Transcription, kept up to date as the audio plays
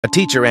A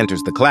teacher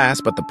enters the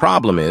class, but the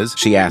problem is,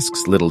 she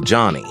asks little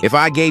Johnny, if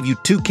I gave you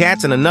 2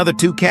 cats and another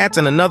 2 cats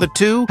and another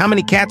 2, how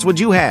many cats would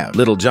you have?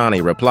 Little Johnny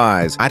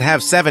replies, I'd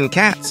have 7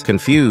 cats.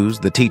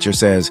 Confused, the teacher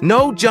says,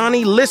 no,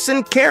 Johnny,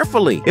 listen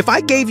carefully. If I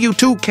gave you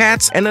 2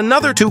 cats and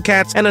another 2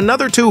 cats and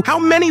another 2, how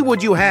many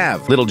would you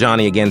have? Little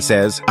Johnny again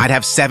says, I'd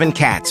have 7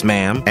 cats,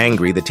 ma'am.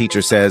 Angry, the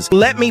teacher says,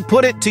 let me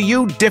put it to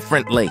you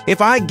differently. If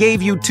I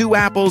gave you 2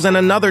 apples and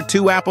another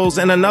 2 apples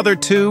and another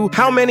 2,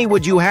 how many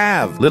would you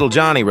have? Little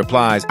Johnny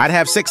replies, I'd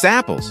have 6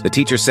 apples. The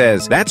teacher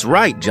says, that's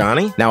right,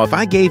 Johnny. Now, if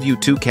I gave you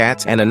 2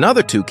 cats and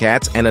another 2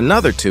 cats and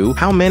another 2,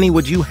 how many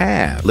would you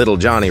have? Little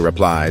Johnny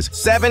replies,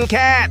 7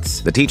 cats.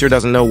 The teacher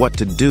doesn't know what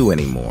to do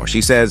anymore.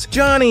 She says,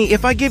 Johnny,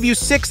 if I give you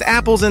 6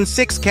 apples and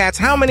 6 cats,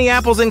 how many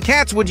apples and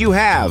cats would you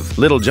have?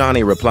 Little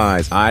Johnny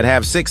replies, I'd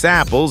have 6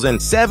 apples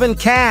and 7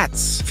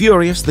 cats.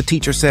 Furious, the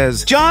teacher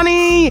says,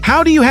 Johnny,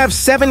 how do you have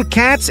 7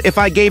 cats if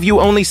I gave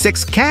you only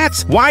 6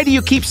 cats? Why do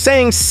you keep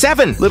saying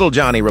 7? Little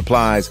Johnny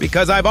replies,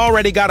 because I've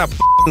already got a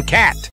f***ing cat.